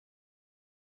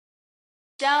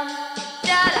Dum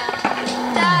da da da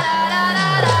da da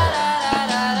da da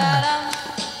da da da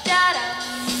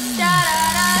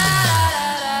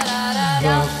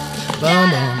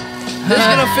This is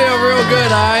gonna feel real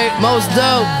good, alright? Most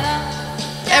dope.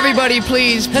 Everybody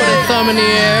please put a thumb in the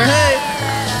air. Hey.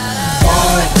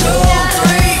 1, 2,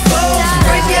 3, 4. Some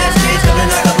crazy ass kids come to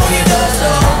knock up on your door,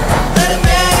 so let 'em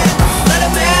in, let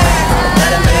 'em in,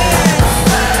 let 'em in.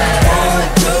 1,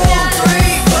 2,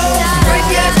 3, 4. Some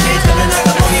crazy ass kids come to knock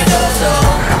up on your door, so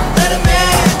let 'em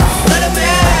in, let 'em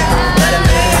in, let 'em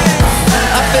in.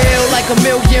 I feel like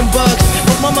 $1,000,000,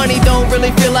 but my money don't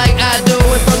really feel like I do.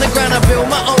 And from the ground I built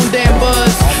my own damn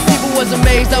buzz. People was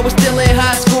amazed I was still in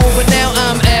high school, but now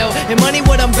I'm out. And money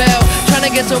what I'm about, trying to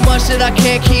get so much that I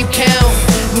can't keep count.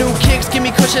 New kicks give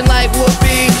me cushion like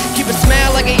whoopee. Keep it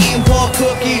smile like an eating pork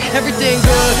cookie. Everything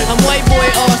good, I'm white boy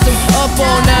awesome. Up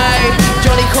all night,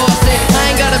 Johnny Carson.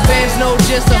 I ain't got a Benz, no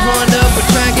just a Honda, but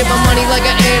try and get my money like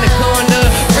an anaconda.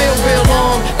 Real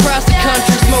long, cross the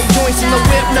country, smoke joints in the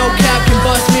whip, no cap can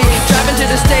bust me. Driving to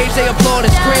the stage, they applaud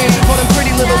and scream. All them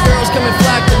pretty little girls come and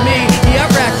flock to me. Yeah,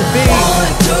 I rock the beat.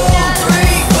 1, 2,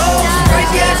 3, 4. Some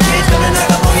crazy ass kids come to knock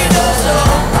up on your door, so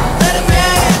let 'em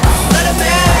in, let 'em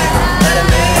in, let 'em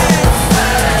in.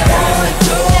 1,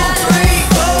 2, 3,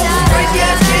 4. Some crazy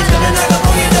ass kids come to knock up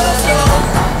on your door, so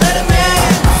let 'em in,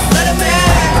 let 'em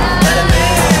in, let 'em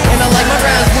in. And I like my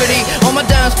rhymes witty, all my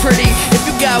dimes pretty. If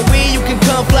you got weed, you can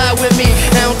come fly with me.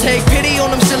 I don't take pity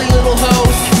on them silly little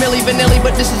hoes. Milli Vanilli,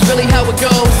 but this is really how it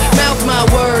goes. Mouth my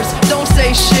words, don't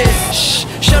say shit. Shh,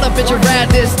 shut up, bitch, and ride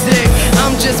this dick.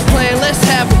 I'm just playing, let's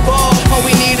have a ball. All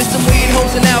we need is some weed,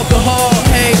 hoes, and alcohol.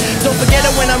 Hey, don't forget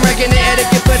it when I'm wrecking it.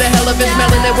 Etiquette for the hell of it,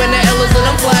 smelling it when the L is lit.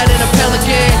 I'm flying in a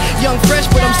pelican. Young, fresh,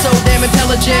 but I'm so damn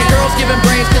intelligent. Girls giving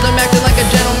brains, cause I'm acting like a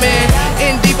gentleman.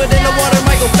 In deeper than the water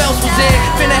Michael Phelps was in.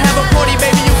 Finna have a party.